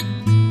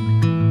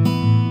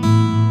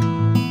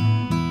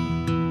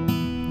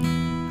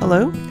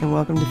Hello, and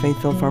welcome to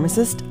Faith-Filled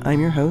Pharmacist. I'm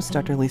your host,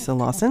 Dr. Lisa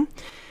Lawson,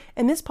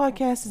 and this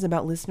podcast is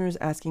about listeners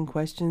asking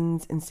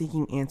questions and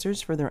seeking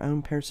answers for their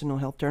own personal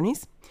health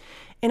journeys.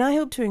 And I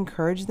hope to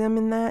encourage them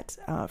in that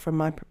from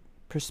my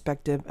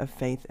perspective of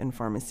faith and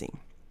pharmacy.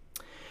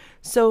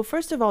 So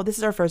first of all, this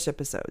is our first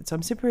episode, so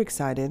I'm super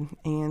excited,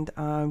 and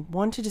I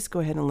want to just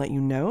go ahead and let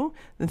you know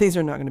that these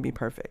are not going to be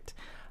perfect.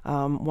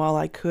 While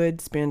I could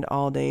spend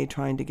all day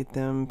trying to get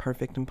them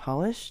perfect and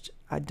polished,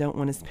 I don't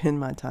want to spend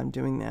my time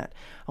doing that.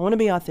 I want to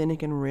be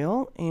authentic and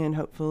real, and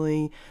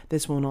hopefully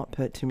this will not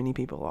put too many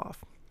people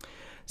off.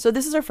 So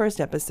this is our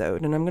first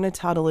episode, and I'm going to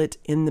title it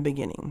In the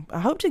Beginning. I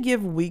hope to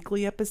give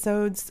weekly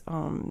episodes,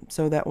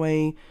 so that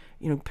way,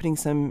 putting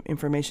some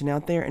information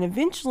out there, and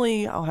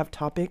eventually I'll have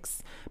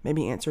topics,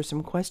 maybe answer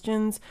some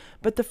questions.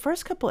 But the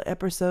first couple of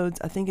episodes,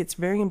 I think it's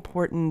very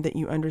important that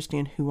you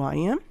understand who I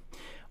am,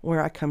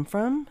 where I come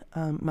from,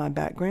 my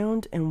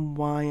background, and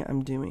why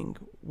I'm doing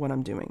what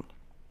I'm doing.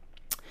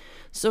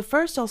 So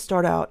first I'll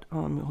start out,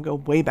 we'll go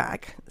way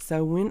back.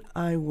 So when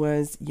I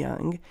was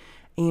young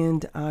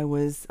and I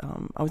was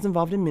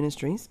involved in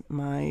ministries,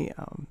 my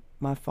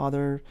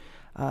father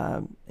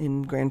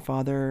and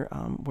grandfather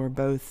were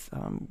both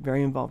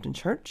very involved in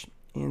church.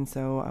 And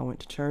so I went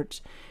to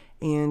church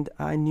and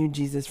I knew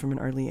Jesus from an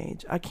early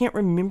age. I can't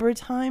remember a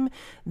time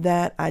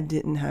that I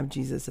didn't have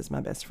Jesus as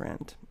my best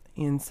friend.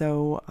 And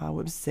so I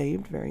was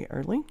saved very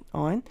early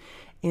on.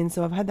 And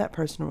so I've had that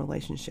personal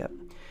relationship.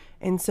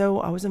 And so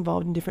I was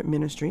involved in different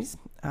ministries.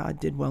 I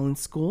did well in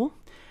school.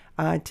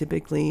 I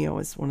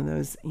was one of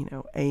those,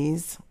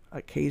 A's,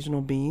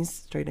 occasional B's,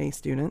 straight A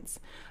students.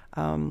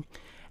 And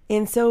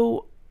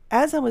so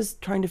as I was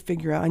trying to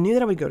figure out, I knew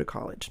that I would go to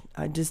college.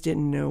 I just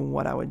didn't know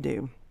what I would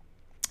do.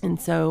 And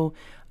so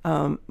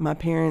my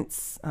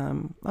parents,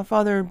 my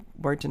father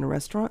worked in a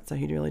restaurant, so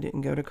he really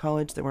didn't go to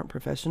college. They weren't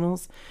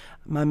professionals.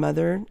 My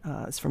mother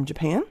is from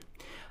Japan.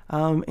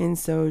 And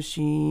so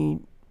she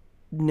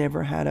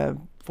never had a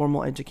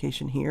formal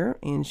education here,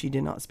 and she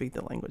did not speak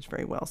the language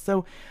very well.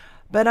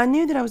 But I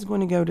knew that I was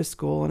going to go to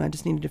school, and I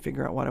just needed to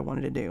figure out what I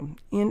wanted to do.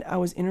 And I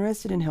was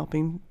interested in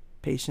helping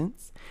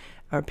patients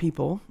or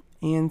people.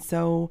 And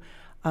so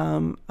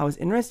I was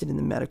interested in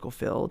the medical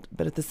field,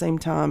 but at the same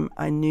time,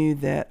 I knew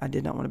that I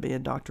did not want to be a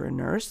doctor or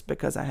nurse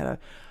because I had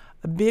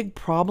a big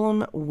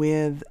problem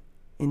with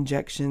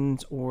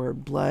injections or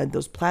blood,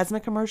 those plasma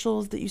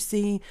commercials that you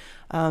see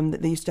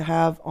that they used to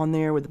have on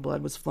there where the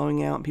blood was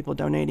flowing out and people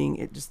donating,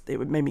 it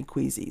would make me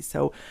queasy.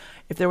 So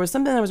if there was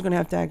something I was going to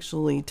have to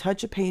actually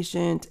touch a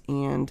patient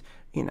and,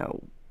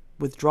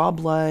 withdraw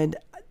blood,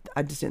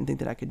 I just didn't think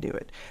that I could do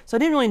it. So I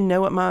didn't really know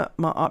what my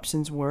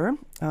options were.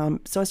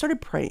 So I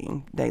started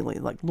praying daily,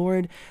 like,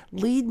 Lord,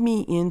 lead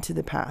me into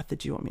the path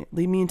that you want me,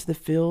 lead me into the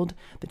field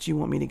that you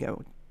want me to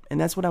go. And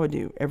that's what I would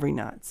do every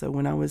night. So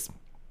when I was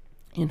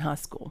in high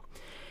school.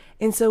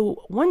 And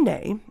so one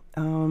day,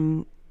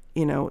 so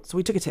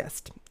we took a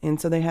test. And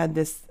so they had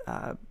this,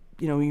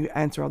 you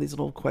answer all these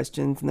little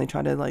questions and they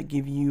try to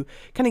give you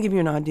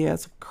an idea.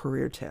 It's a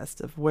career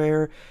test of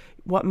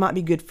what might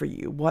be good for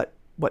you, what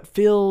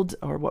field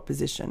or what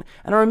position.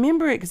 And I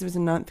remember it because it was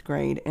in 9th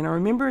grade. And I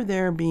remember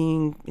there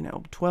being,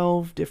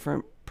 12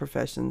 different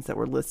professions that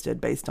were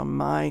listed based on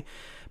my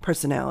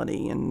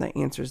personality and the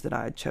answers that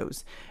I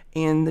chose.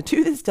 And the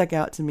two that stuck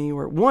out to me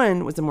were,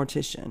 one was a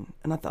mortician.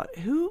 And I thought,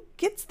 who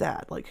gets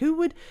that?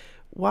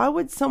 Why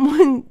would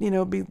someone,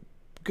 be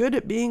good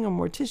at being a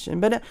mortician?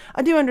 But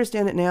I do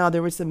understand that now.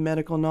 There was some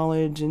medical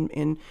knowledge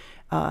and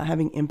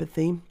having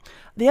empathy.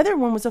 The other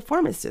one was a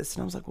pharmacist.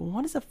 And I was like, well,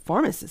 what does a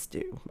pharmacist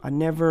do? I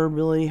never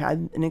really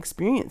had an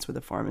experience with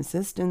a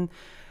pharmacist. And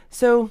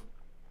so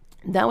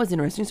that was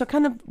interesting. So I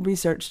kind of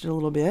researched it a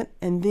little bit.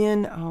 And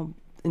then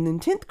in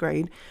 10th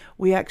grade,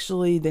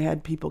 they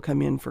had people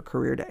come in for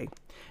career day.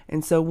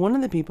 And so one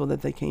of the people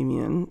that they came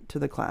in to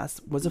the class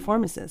was a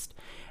pharmacist.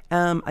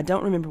 I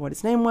don't remember what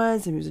his name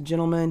was. He was a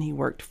gentleman. He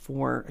worked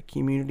for a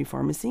community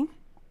pharmacy.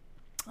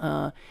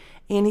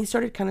 And he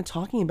started kind of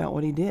talking about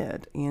what he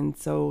did. And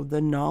so the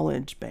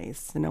knowledge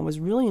base. And I was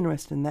really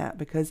interested in that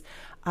because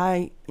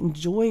I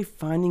enjoy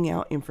finding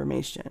out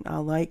information. I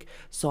like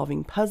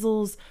solving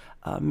puzzles,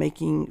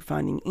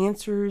 finding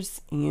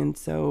answers. And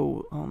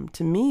so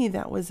to me,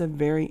 that was a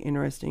very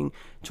interesting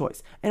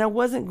choice. And I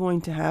wasn't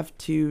going to have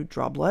to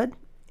draw blood.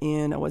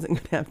 And I wasn't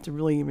going to have to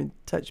really even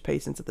touch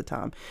patients at the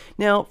time.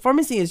 Now,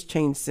 pharmacy has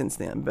changed since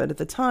then, but at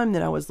the time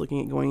that I was looking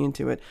at going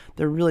into it,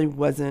 there really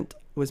wasn't.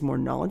 It was more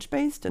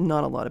knowledge-based and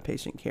not a lot of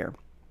patient care.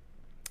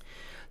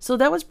 So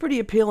that was pretty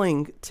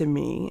appealing to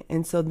me.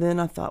 And so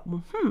then I thought,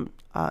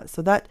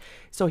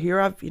 so here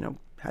I've,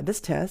 had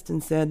this test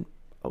and said,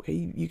 okay,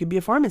 you could be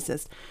a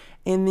pharmacist.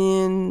 And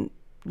then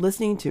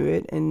listening to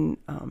it, and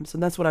so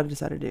that's what I've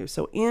decided to do.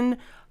 So in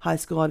high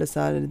school, I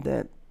decided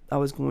that I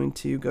was going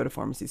to go to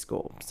pharmacy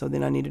school. So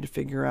then I needed to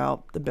figure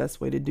out the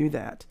best way to do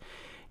that.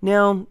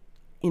 Now,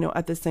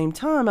 at the same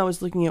time, I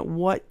was looking at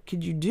what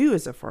could you do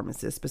as a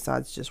pharmacist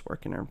besides just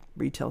work in a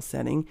retail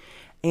setting,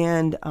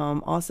 and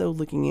also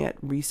looking at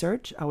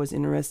research. I was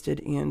interested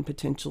in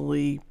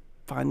potentially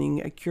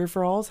finding a cure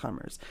for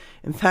Alzheimer's.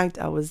 In fact,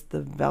 I was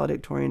the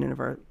valedictorian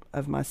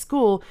of my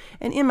school,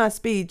 and in my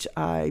speech,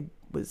 I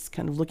was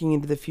kind of looking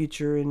into the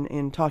future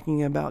and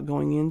talking about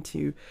going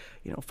into,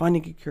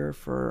 finding a cure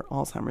for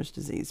Alzheimer's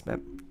disease.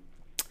 But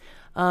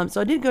so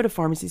I did go to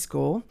pharmacy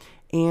school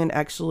and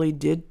actually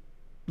did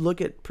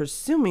look at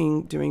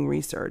pursuing doing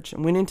research,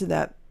 and went into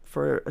that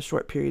for a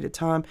short period of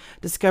time.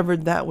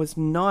 Discovered that was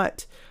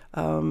not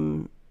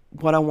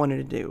what I wanted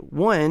to do.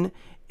 One,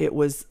 it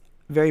was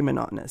very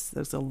monotonous.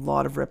 There's a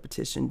lot of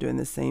repetition, doing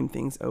the same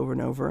things over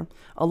and over.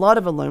 A lot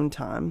of alone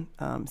time.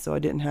 So I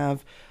didn't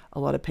have a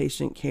lot of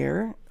patient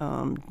care,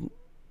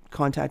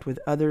 contact with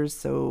others.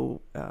 So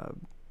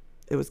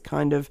it was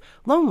kind of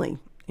lonely.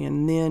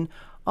 And then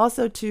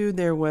also too,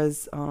 there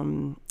was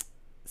some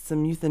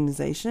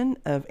euthanization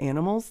of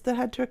animals that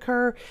had to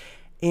occur.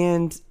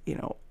 And,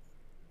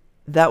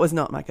 that was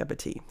not my cup of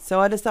tea.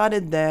 So I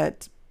decided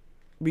that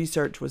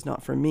research was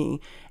not for me.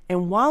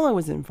 And while I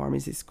was in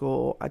pharmacy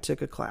school, I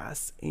took a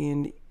class,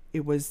 and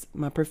it was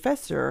my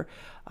professor.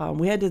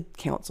 We had to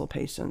counsel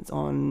patients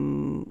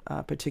on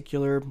a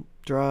particular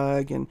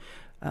drug and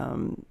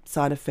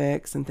side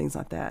effects and things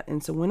like that.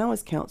 And so when I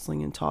was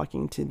counseling and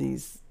talking to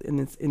these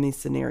in these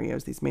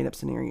scenarios, these made up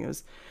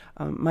scenarios,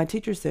 my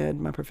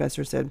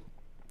professor said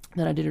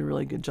that I did a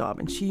really good job,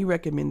 and she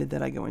recommended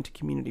that I go into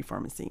community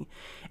pharmacy.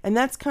 And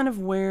that's kind of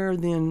where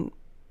then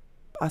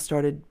I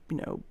started,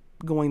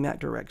 going that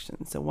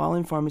direction. So while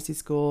in pharmacy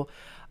school,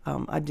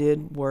 I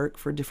did work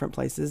for different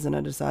places, and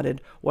I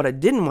decided what I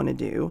didn't want to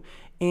do,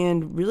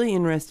 and really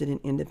interested in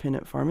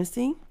independent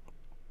pharmacy.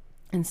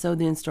 And so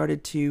then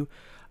started to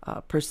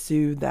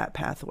pursue that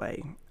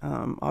pathway.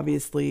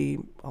 Obviously,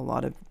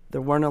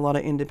 there weren't a lot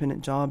of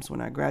independent jobs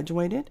when I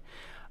graduated.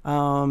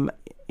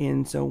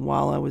 And so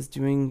while I was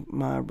doing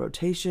my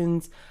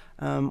rotations,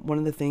 one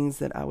of the things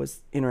that I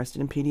was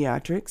interested in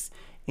pediatrics,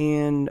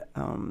 and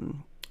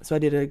so I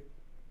did a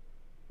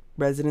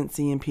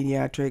residency in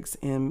pediatrics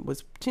and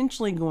was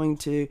potentially going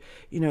to,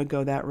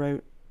 go that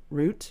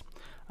route,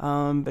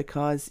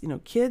 because,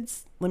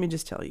 kids, let me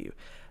just tell you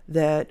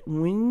that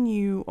when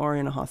you are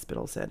in a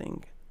hospital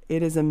setting,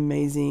 it is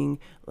amazing.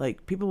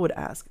 Like, people would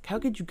ask, how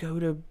could you go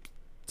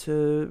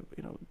to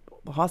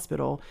the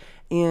hospital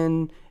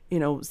and,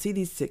 see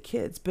these sick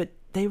kids? But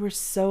they were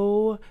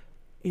so,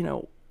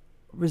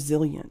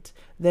 resilient.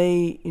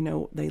 They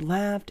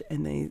laughed,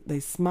 and they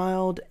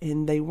smiled,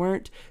 and they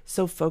weren't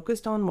so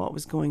focused on what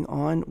was going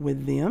on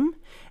with them.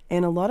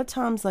 And a lot of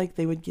times, like,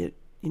 they would get,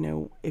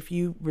 if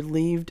you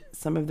relieved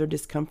some of their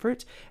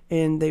discomfort,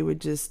 and they would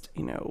just,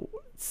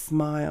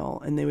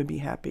 smile, and they would be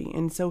happy.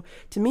 And so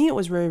to me, it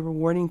was very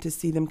rewarding to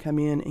see them come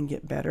in and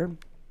get better.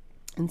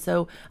 And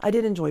so I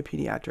did enjoy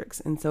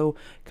pediatrics, and so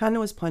kind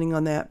of was planning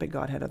on that, but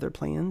God had other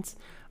plans.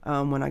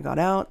 When I got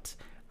out,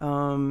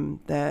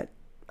 that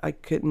I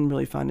couldn't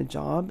really find a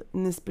job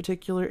in this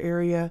particular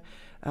area.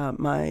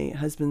 My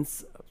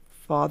husband's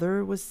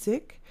father was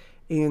sick,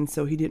 and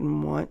so he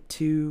didn't want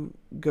to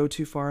go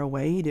too far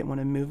away. He didn't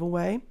want to move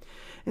away.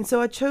 And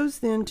so I chose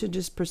then to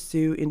just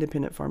pursue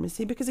independent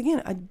pharmacy, because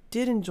again, I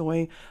did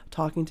enjoy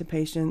talking to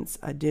patients.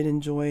 I did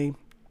enjoy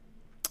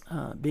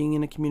being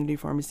in a community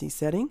pharmacy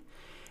setting.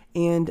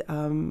 And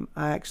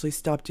I actually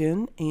stopped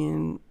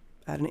in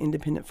at an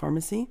independent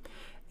pharmacy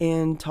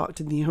and talked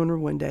to the owner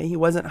one day. He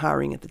wasn't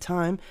hiring at the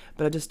time,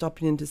 but I just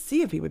stopped in to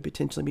see if he would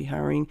potentially be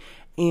hiring.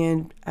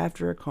 And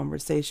after a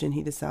conversation,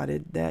 he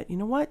decided that,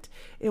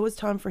 it was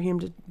time for him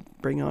to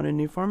bring on a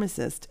new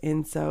pharmacist.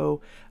 And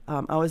so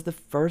I was the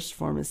first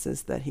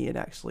pharmacist that he had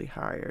actually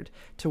hired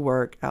to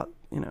work out,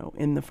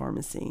 in the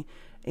pharmacy.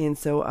 And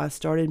so I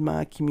started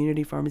my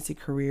community pharmacy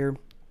career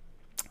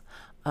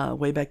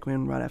way back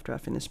when, right after I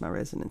finished my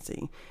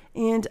residency.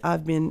 And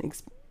I've been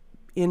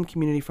in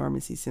community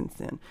pharmacy since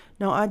then.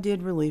 Now, I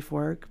did relief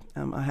work.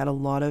 I had a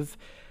lot of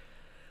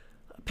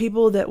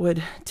people that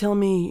would tell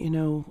me,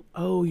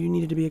 oh, you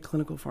needed to be a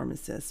clinical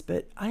pharmacist,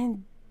 but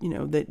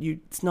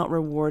it's not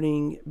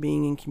rewarding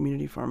being in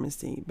community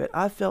pharmacy. But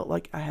I felt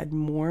like I had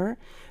more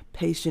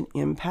patient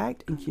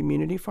impact in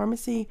community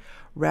pharmacy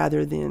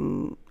rather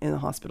than in the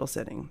hospital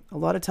setting. A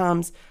lot of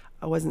times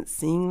I wasn't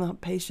seeing the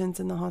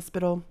patients in the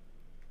hospital.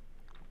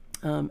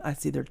 I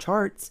see their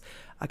charts,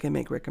 I can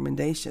make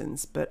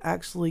recommendations, but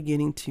actually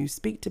getting to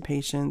speak to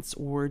patients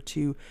or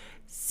to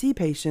see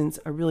patients,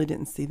 I really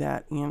didn't see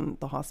that in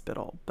the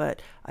hospital,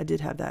 but I did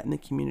have that in the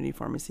community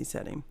pharmacy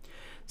setting.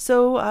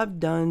 So I've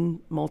done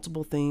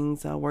multiple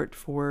things. I worked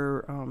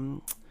for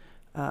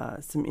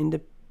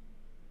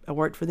I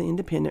worked for the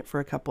independent for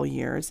a couple of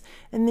years,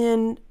 and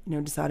then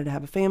decided to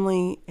have a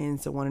family,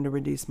 and so wanted to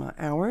reduce my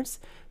hours.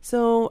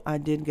 So I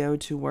did go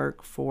to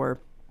work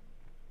for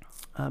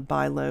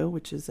Bilo,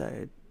 which is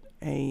a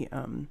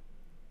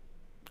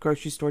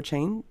grocery store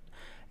chain,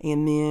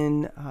 and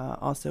then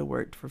also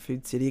worked for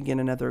Food City, again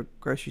another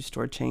grocery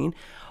store chain.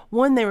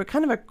 They were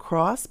kind of a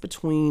cross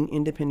between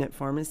independent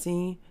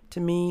pharmacy to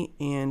me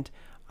and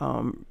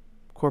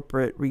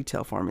corporate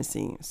retail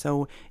pharmacy.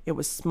 So it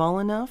was small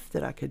enough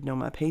that I could know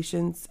my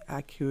patients.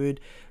 I could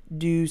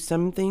do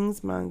some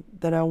things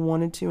that I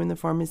wanted to in the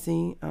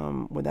pharmacy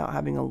without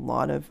having a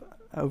lot of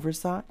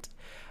oversight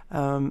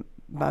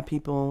by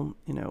people,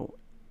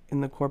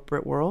 in the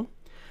corporate world.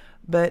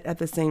 But at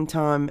the same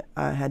time,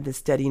 I had the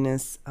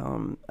steadiness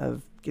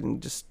of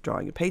just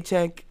drawing a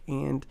paycheck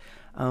and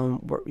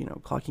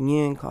clocking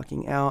in,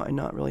 clocking out, and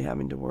not really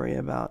having to worry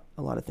about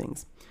a lot of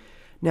things.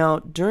 Now,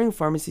 during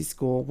pharmacy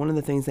school, one of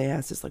the things they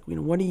asked is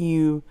what do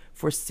you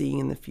foresee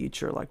in the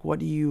future? Like, what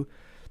do you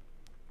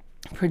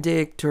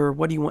predict, or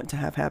what do you want to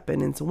have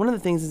happen? And so one of the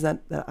things is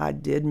that I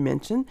did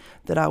mention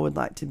that I would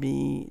like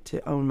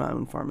to own my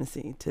own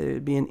pharmacy,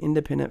 to be an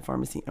independent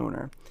pharmacy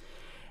owner.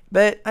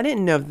 But I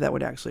didn't know if that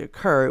would actually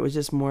occur. It was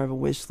just more of a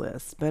wish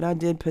list. But I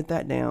did put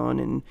that down,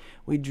 and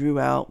we drew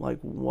out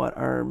what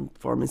our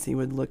pharmacy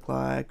would look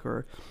like,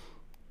 or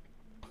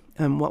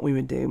what we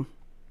would do.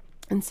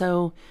 And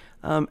so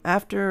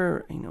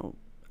after,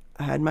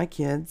 I had my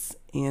kids,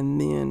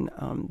 and then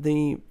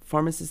the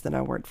pharmacist that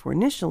I worked for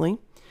initially,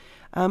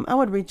 I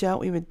would reach out.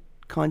 We would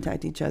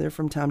contact each other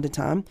from time to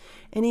time.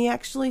 And he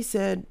actually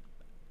said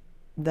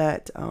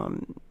that,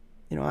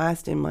 I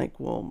asked him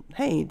well,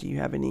 hey, do you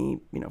have any,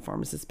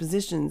 pharmacist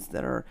positions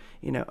that are,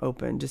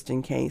 open just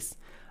in case?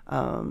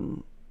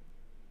 And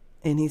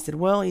he said,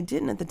 well, he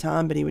didn't at the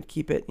time, but he would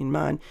keep it in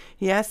mind.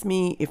 He asked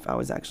me if I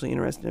was actually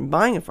interested in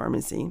buying a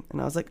pharmacy.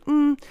 And I was like,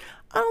 I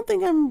don't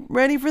think I'm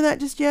ready for that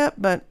just yet.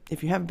 But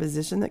if you have a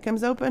position that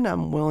comes open,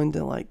 I'm willing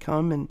to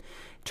come and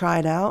try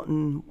it out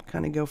and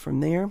kind of go from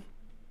there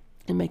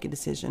and make a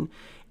decision.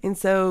 And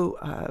so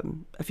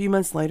a few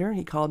months later,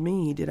 he called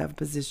me. He did have a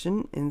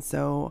position. And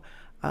so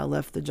I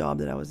left the job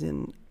that I was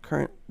in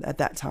at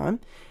that time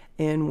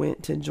and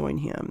went to join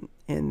him.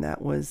 And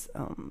that was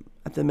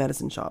at the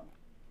medicine shop.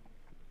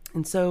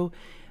 And so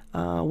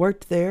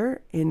worked there,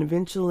 and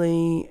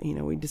eventually,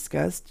 we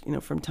discussed,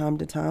 from time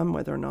to time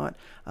whether or not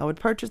I would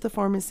purchase the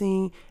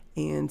pharmacy.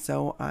 And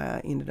so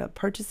I ended up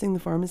purchasing the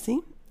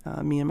pharmacy,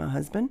 me and my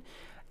husband.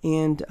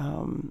 And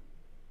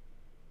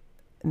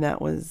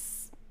that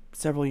was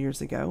several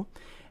years ago.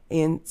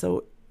 And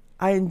so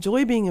I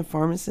enjoy being a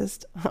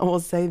pharmacist. I will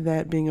say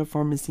that being a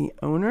pharmacy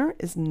owner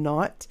is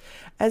not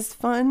as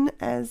fun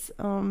as,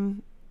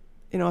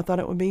 I thought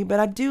it would be. But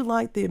I do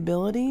like the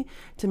ability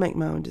to make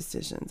my own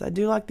decisions. I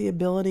do like the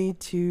ability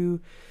to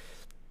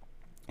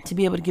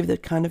be able to give the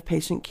kind of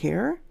patient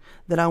care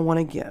that I want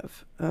to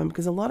give.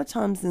 Because a lot of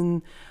times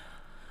in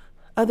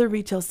other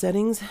retail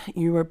settings,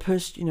 you are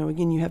pushed,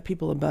 again, you have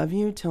people above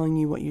you telling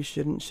you what you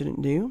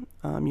shouldn't do.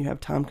 You have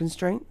time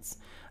constraints.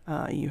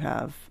 You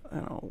have,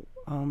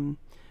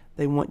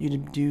 they want you to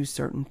do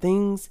certain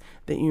things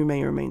that you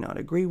may or may not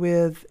agree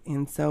with.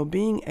 And so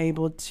being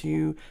able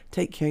to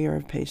take care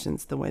of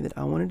patients the way that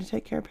I wanted to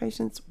take care of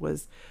patients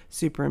was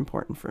super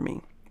important for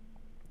me.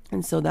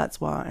 And so that's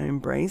why I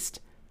embraced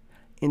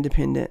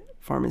independent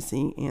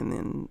pharmacy and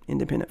then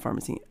independent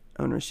pharmacy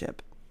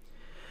ownership.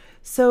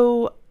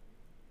 So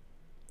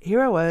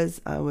here I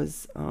was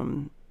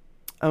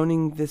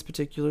owning this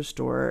particular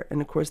store,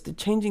 and of course the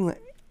changing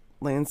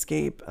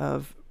landscape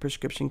of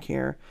prescription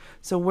care.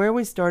 So where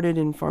we started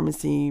in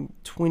pharmacy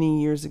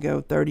 20 years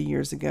ago, 30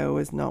 years ago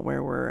is not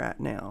where we're at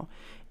now.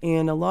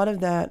 And a lot of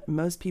that,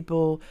 most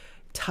people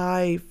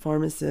tie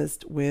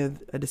pharmacist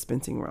with a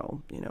dispensing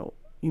role.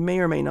 You may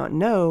or may not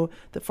know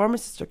that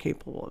pharmacists are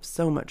capable of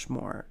so much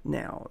more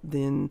now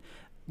than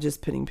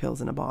just putting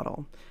pills in a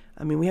bottle.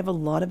 I mean, we have a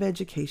lot of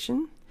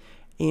education.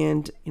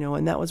 And,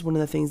 and that was one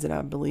of the things that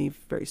I believe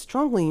very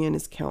strongly in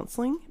is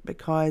counseling,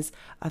 because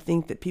I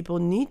think that people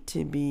need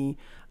to be,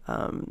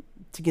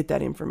 to get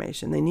that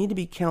information. They need to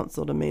be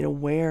counseled and made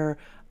aware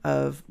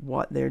of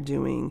what they're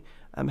doing,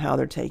 how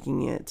they're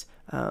taking it,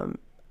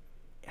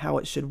 how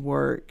it should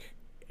work.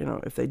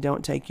 If they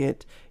don't take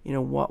it,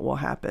 what will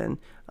happen,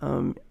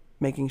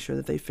 making sure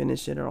that they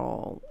finish it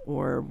all,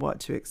 or what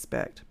to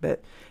expect.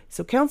 But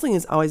so counseling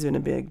has always been a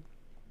big,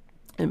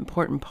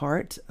 important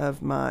part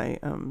of my,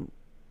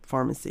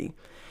 pharmacy.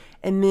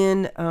 And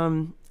then,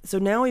 so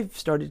now we've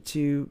started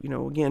to,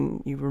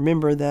 again, you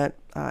remember that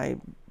I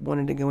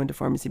wanted to go into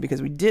pharmacy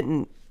because we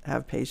didn't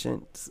have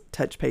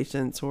touch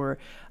patients, or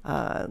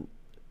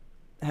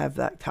have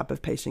that type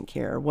of patient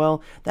care.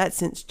 Well, that's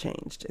since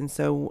changed. And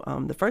so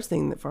the first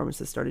thing that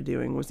pharmacists started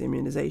doing was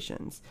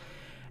immunizations.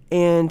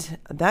 And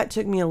that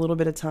took me a little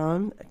bit of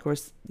time. Of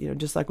course,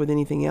 just like with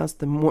anything else,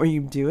 the more you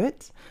do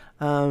it,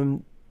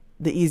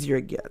 the easier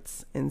it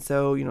gets. And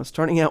so,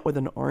 starting out with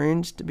an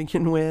orange to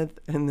begin with,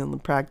 and then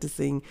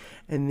practicing,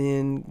 and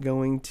then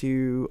going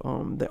to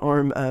the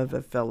arm of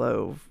a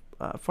fellow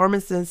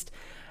pharmacist,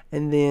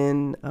 and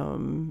then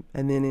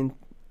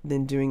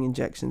doing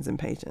injections in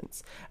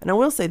patients. And I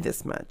will say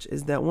this much,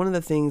 is that one of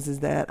the things is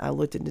that I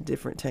looked into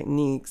different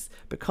techniques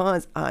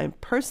because I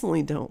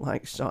personally don't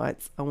like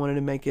shots. I wanted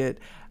to make it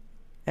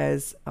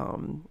as, I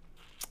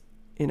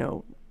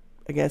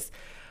guess,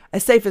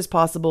 as safe as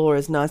possible or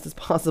as nice as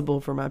possible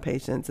for my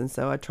patients. And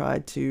so I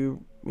tried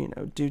to,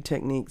 do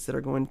techniques that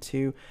are going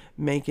to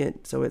make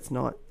it so it's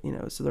not,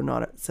 so they're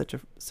not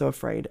so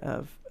afraid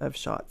of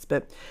shots.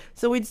 But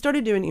so we'd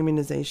started doing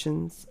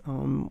immunizations.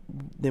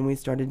 Then we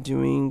started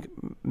doing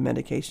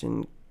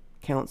medication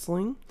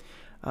counseling.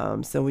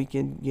 So we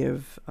could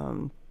give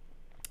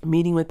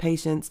meeting with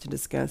patients to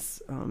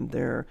discuss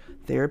their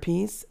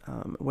therapies,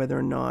 whether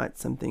or not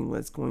something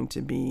was going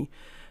to be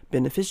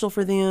beneficial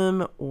for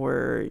them,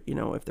 or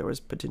if there was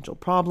potential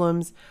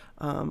problems.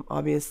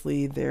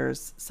 Obviously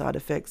there's side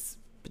effects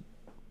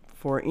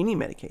for any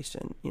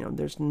medication.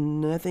 There's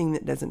nothing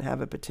that doesn't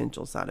have a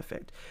potential side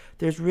effect.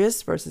 There's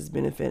risk versus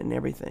benefit in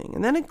everything,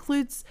 and that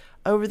includes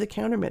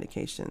over-the-counter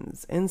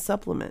medications and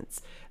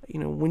supplements.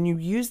 When you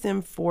use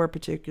them for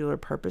particular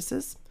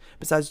purposes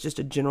besides just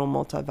a general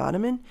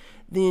multivitamin,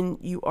 then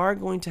you are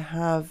going to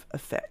have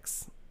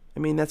effects.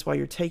 That's why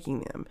you're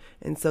taking them.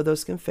 And so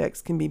those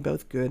effects can be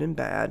both good and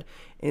bad.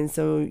 And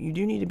so you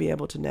do need to be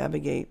able to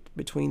navigate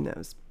between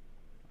those.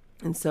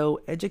 And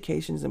so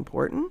education is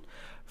important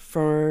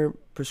for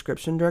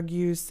prescription drug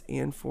use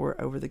and for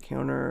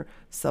over-the-counter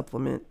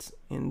supplement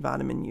and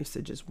vitamin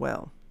usage as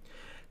well.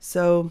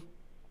 So,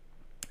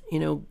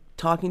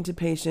 talking to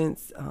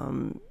patients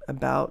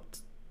about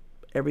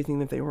everything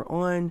that they were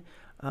on,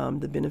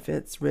 the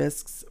benefits,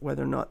 risks,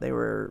 whether or not they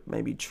were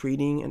maybe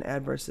treating an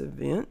adverse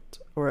event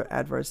or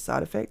adverse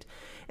side effect.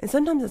 And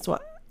sometimes that's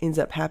what ends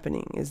up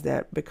happening, is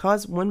that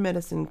because one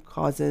medicine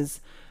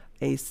causes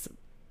a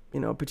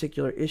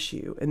particular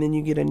issue, and then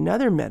you get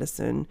another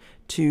medicine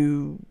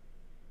to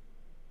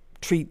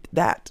treat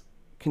that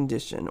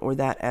condition or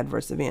that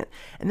adverse event.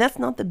 And that's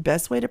not the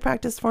best way to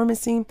practice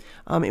pharmacy.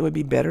 It would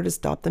be better to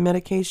stop the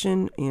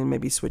medication and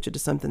maybe switch it to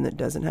something that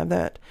doesn't have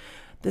that.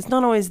 You're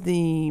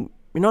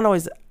not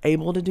always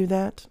able to do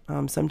that.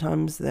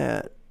 Sometimes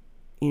that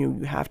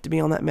you have to be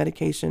on that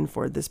medication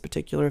for this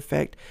particular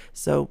effect.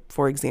 So,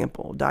 for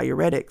example,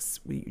 diuretics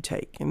you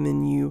take, and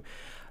then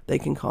they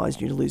can cause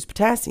you to lose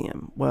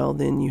potassium. Well,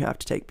 then you have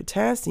to take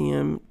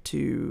potassium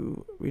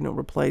to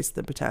replace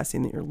the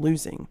potassium that you're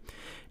losing.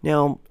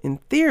 Now, in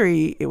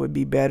theory, it would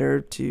be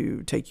better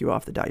to take you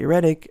off the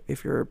diuretic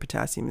if your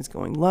potassium is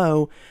going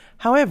low.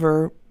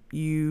 However,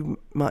 you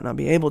might not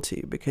be able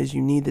to, because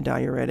you need the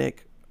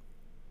diuretic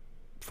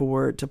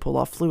to pull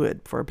off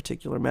fluid for a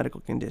particular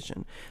medical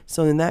condition.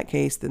 So in that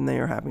case, then they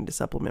are having to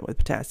supplement with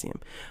potassium.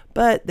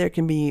 But there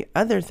can be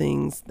other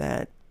things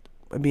that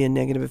would be a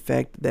negative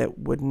effect that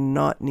would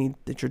not need,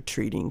 that you're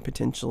treating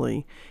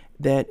potentially,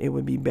 that it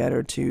would be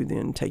better to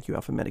then take you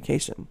off of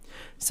medication,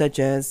 such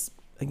as,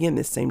 again,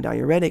 this same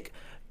diuretic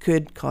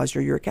could cause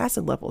your uric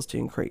acid levels to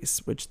increase,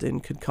 which then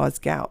could cause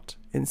gout.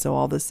 And so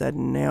all of a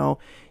sudden now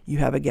you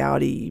have a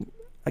gout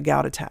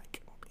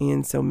attack.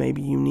 And so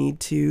maybe you need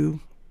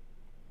to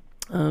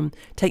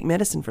take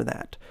medicine for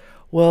that.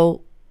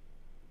 Well,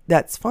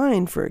 that's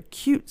fine for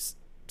acute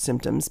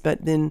symptoms,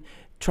 but then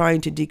trying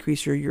to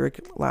decrease your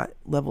uric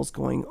levels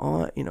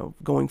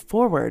going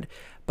forward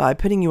by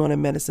putting you on a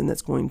medicine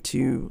that's going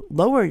to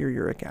lower your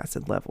uric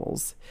acid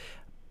levels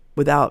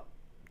without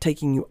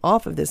taking you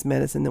off of this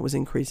medicine that was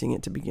increasing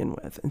it to begin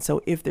with. And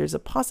so if there's a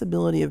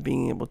possibility of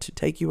being able to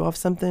take you off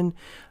something,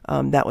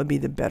 that would be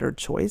the better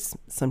choice.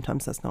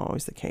 Sometimes that's not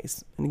always the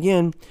case. And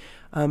again,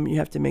 you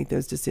have to make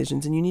those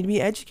decisions, and you need to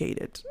be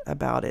educated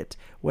about it,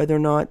 whether or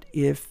not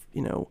if,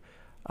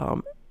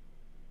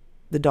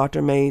 the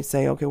doctor may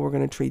say, okay, we're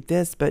going to treat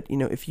this, but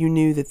if you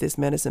knew that this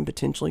medicine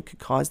potentially could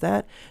cause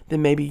that,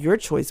 then maybe your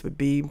choice would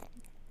be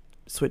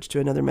switch to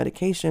another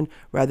medication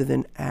rather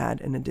than add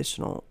an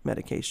additional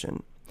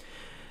medication.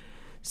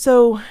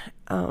 So,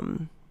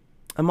 I'm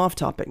off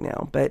topic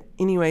now, but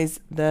anyways,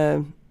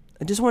 I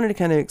just wanted to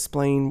kind of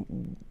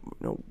explain,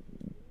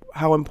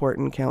 how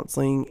important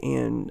counseling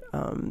and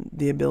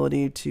the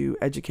ability to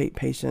educate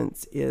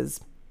patients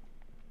is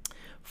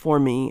for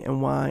me,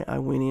 and why I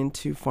went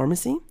into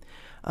pharmacy,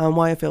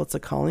 why I feel it's a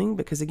calling.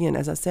 Because again,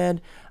 as I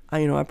said,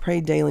 I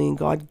prayed daily, and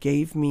God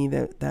gave me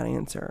that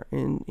answer.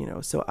 And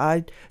so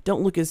I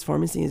don't look at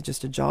pharmacy as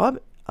just a job.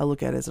 I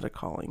look at it as a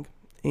calling,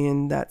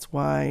 and that's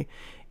why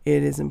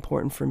it is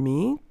important for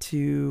me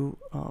to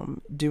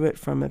do it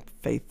from a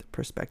faith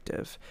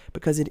perspective,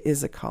 because it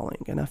is a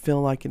calling, and I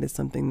feel like it is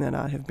something that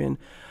I have been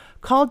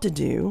called to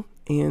do.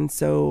 And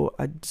so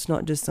it's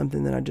not just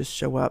something that I just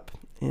show up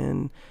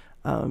and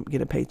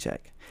get a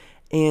paycheck.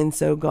 And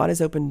so God has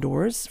opened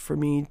doors for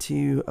me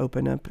to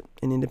open up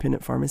an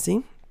independent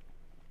pharmacy.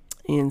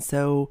 And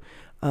so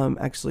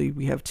actually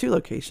we have 2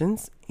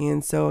 locations.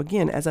 And so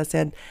again, as I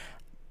said,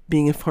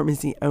 being a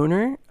pharmacy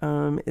owner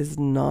is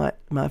not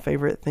my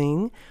favorite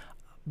thing,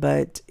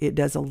 but it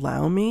does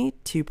allow me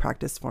to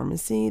practice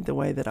pharmacy the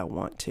way that I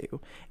want to.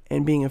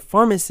 And being a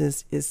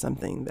pharmacist is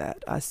something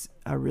that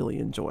I really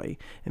enjoy,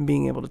 and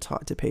being able to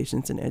talk to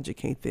patients and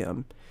educate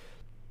them,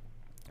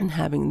 and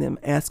having them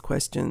ask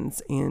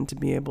questions, and to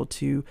be able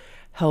to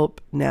help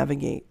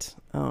navigate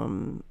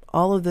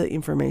all of the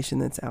information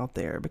that's out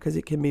there, because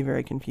it can be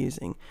very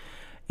confusing.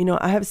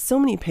 I have so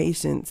many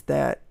patients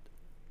that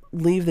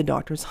leave the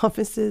doctor's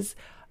offices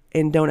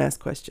and don't ask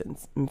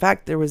questions. In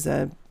fact, there was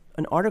an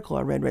article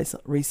I read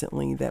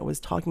recently that was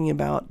talking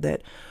about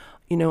that,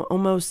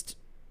 almost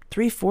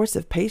 3/4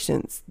 of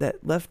patients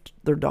that left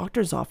their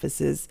doctor's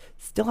offices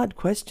still had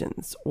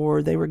questions,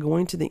 or they were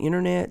going to the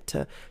internet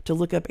to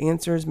look up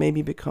answers,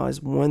 maybe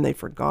because one, they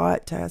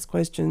forgot to ask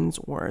questions,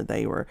 or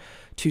they were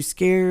too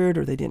scared,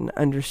 or they didn't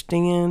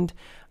understand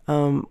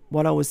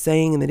what I was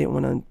saying, and they didn't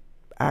want to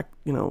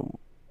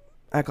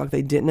act like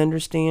they didn't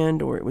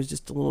understand, or it was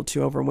just a little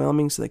too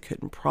overwhelming, so they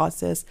couldn't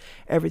process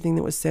everything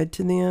that was said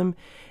to them.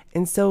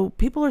 And so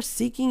people are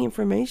seeking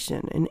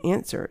information and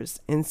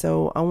answers. And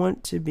so I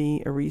want to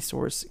be a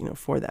resource,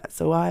 for that.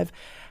 So I've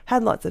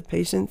had lots of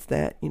patients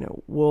that,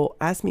 will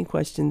ask me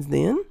questions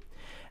then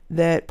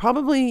that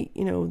probably,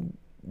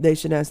 they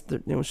should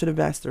should have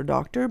asked their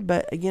doctor.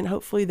 But again,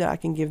 hopefully that I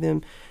can give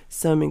them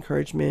some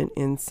encouragement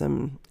and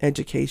some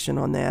education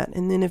on that.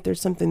 And then if there's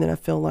something that I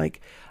feel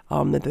like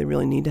that they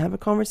really need to have a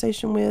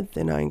conversation with,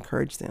 then I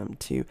encourage them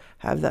to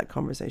have that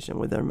conversation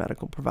with their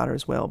medical provider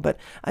as well. But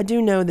I do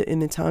know that in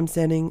the time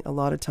setting, a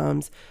lot of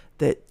times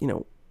that,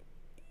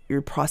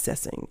 you're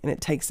processing and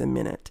it takes a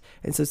minute.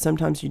 And so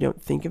sometimes you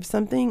don't think of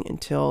something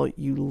until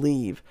you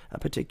leave a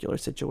particular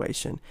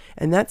situation.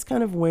 And that's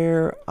kind of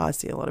where I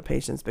see a lot of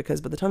patients,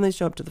 because by the time they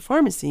show up to the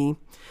pharmacy,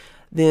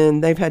 then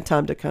they've had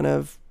time to kind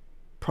of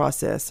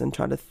process and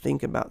try to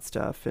think about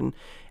stuff. And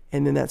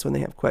then that's when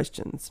they have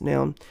questions.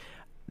 Now,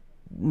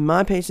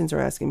 my patients are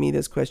asking me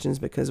those questions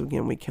because,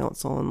 again, we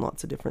counsel on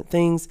lots of different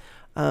things.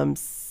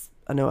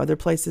 I know other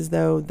places,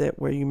 though, that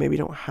where you maybe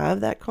don't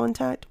have that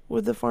contact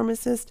with the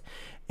pharmacist.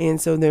 And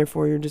so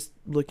therefore you're just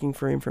looking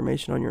for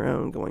information on your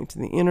own, going to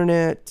the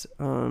internet,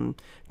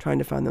 trying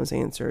to find those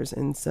answers.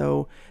 And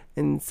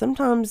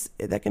sometimes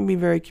that can be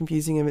very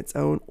confusing of its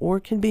own, or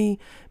can be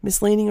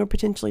misleading or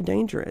potentially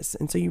dangerous.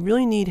 And so you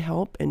really need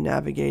help in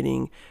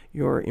navigating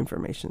your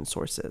information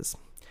sources.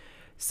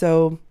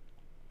 So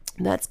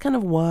that's kind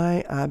of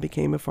why I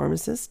became a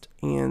pharmacist.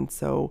 And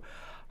so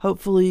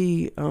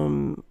hopefully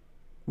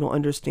you'll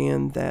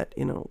understand that,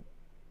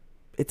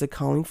 it's a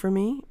calling for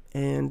me.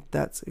 And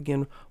that's,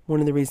 again, one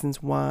of the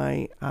reasons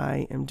why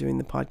I am doing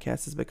the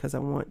podcast, is because I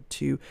want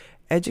to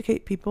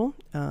educate people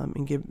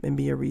and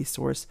be a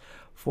resource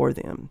for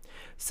them.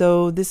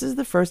 So this is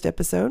the first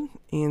episode.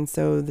 And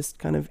so this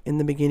kind of in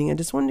the beginning, I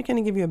just wanted to kind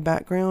of give you a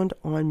background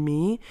on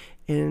me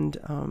and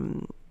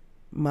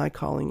my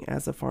calling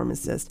as a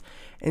pharmacist.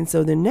 And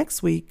so then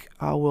next week,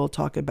 I will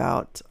talk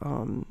about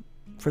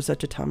for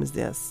such a time as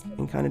this,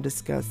 and kind of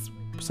discuss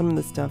some of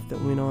the stuff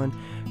that went on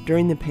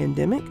during the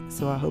pandemic.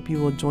 So I hope you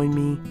will join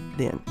me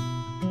then.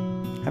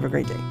 Have a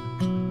great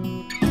day.